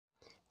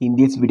In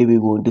this video,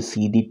 we're going to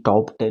see the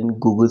top 10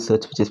 Google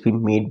search which has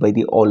been made by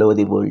the all over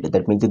the world.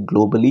 That means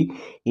globally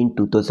in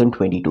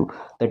 2022.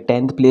 The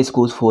 10th place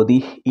goes for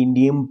the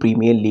Indian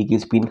Premier League.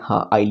 It's been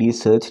highly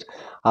searched.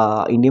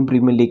 Indian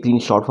Premier League in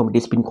short form, it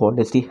has been called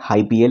as the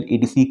IPL.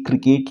 It is the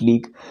cricket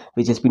league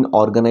which has been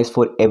organized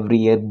for every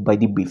year by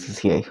the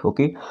BCCI.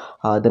 Okay.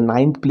 The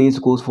 9th place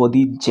goes for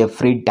the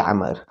Jeffrey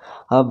Dahmer.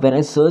 When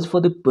I search for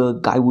the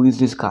guy who is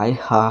this guy,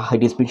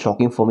 it has been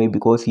shocking for me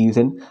because he is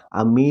an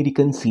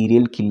American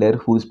serial killer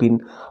who's been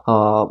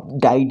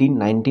died in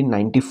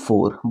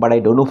 1994. But I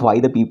don't know why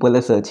the people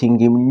are searching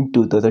him in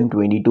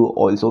 2022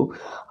 also.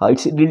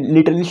 It's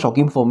literally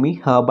shocking for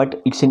me,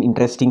 but it's an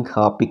interesting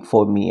pick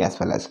for me as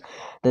well. As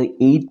the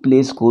 8th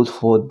place goes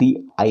for the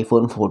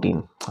iPhone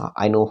 14.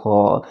 I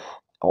know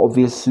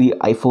obviously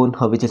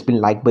iPhone which has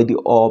been liked by the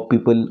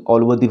people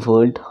all over the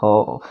world,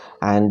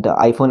 and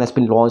iPhone has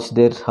been launched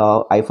their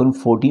iPhone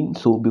 14,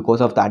 so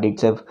because of that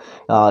itself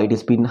it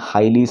has been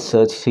highly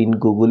searched in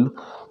Google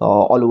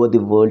all over the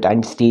world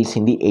and stays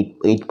in the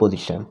eighth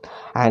position.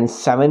 And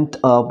seventh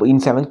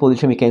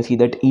position we can see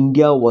that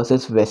India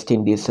versus West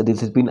Indies. So this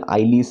has been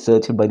highly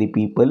searched by the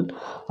people.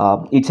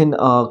 It's an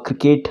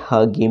cricket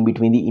game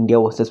between the India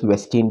versus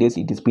West Indies.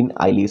 It has been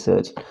highly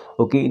searched.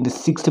 Okay, in the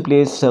sixth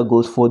place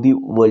goes for the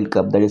World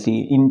Cup. That is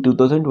in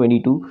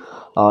 2022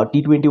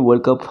 T20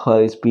 World Cup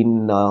has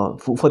been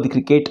for the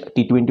cricket.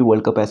 T20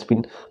 World Cup has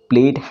been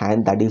played,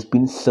 and that has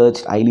been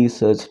searched, highly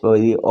searched by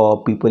the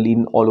people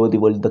in all over the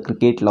world. The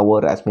cricket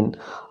lover has been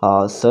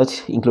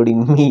searched,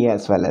 including me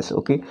as well. As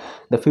okay,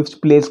 the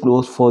fifth place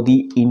goes for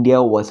the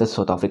India versus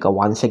South Africa.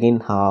 Once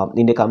again,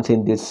 India comes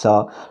in this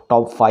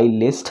top 5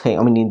 list.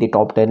 I mean, in the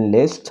top 10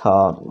 list.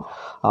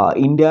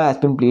 India has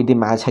been played the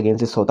match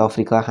against South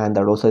Africa, and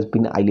that also has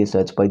been highly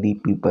searched by the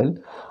people.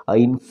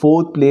 In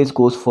fourth place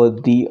goes for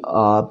the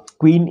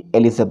Queen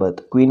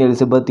Elizabeth. Queen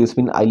Elizabeth has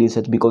been highly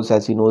searched because,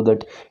 as you know,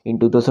 that in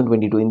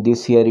 2022, in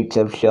this year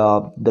itself,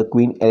 the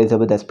Queen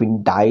Elizabeth has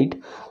been died.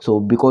 So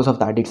because of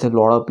that, it's a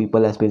lot of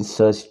people has been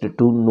searched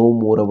to know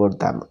more about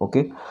them.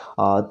 Okay.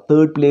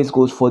 Third place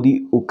goes for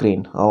the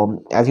Ukraine.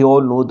 As you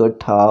all know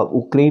that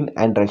Ukraine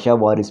and Russia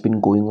war has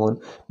been going on.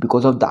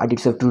 Because of that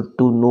itself,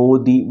 to know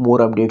the more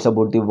updates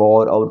about the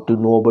war or to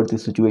know about the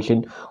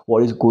situation,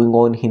 what is going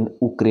on in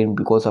Ukraine.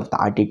 Because of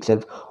that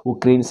itself,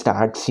 Ukraine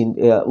stands in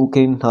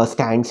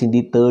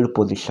the third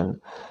position.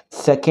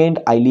 Second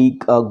highly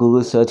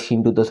Google search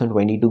in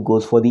 2022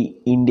 goes for the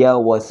India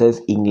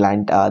versus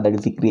England. That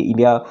is the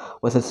India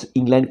versus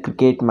England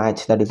cricket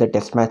match. That is a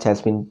test match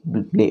has been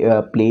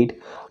played.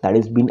 That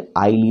has been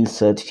highly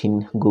searched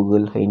in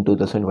Google in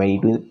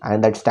 2022,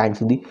 and that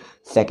stands in the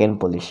second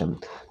position.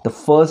 The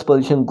first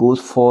position goes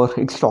for,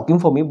 it's shocking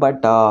for me,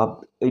 but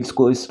it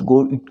goes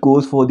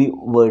for the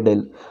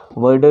Wordle.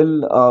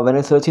 Wordle, when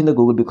I search in the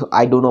Google, because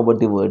I don't know about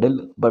the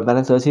Wordle, but when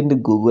I search in the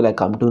Google, I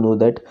come to know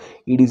that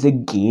it is a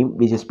game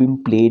which has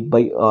been played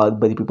by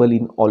the people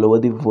in all over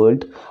the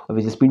world,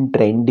 which has been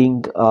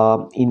trending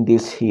in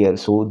this year.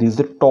 So this is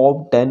the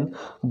top 10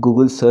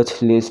 Google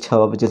search list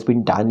which has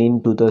been done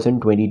in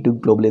 2022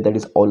 globally, that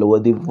is all over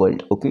the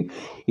world. Okay,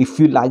 if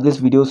you like this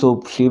video,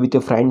 so share with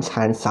your friends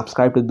and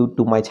subscribe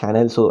to my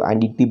channel, so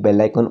and hit the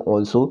bell icon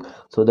also,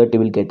 so that you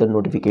will get the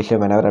notification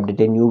whenever I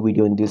update a new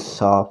video in this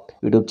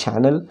YouTube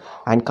channel.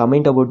 And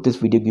comment about this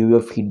video, give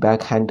your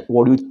feedback, and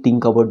what do you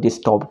think about this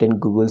top 10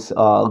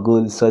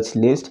 Google search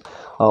list.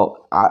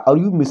 Are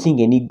you missing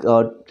any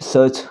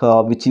search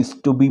which is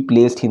to be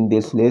placed in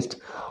this list,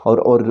 or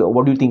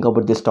what do you think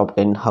about this top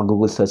 10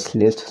 Google search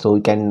list? So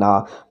you can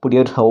put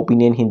your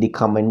opinion in the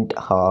comment,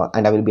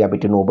 and I will be happy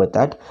to know about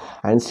that.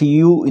 And see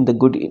you in the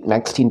good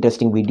next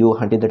interesting video.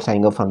 Until that,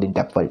 signing off from the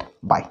Depworld.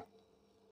 Bye.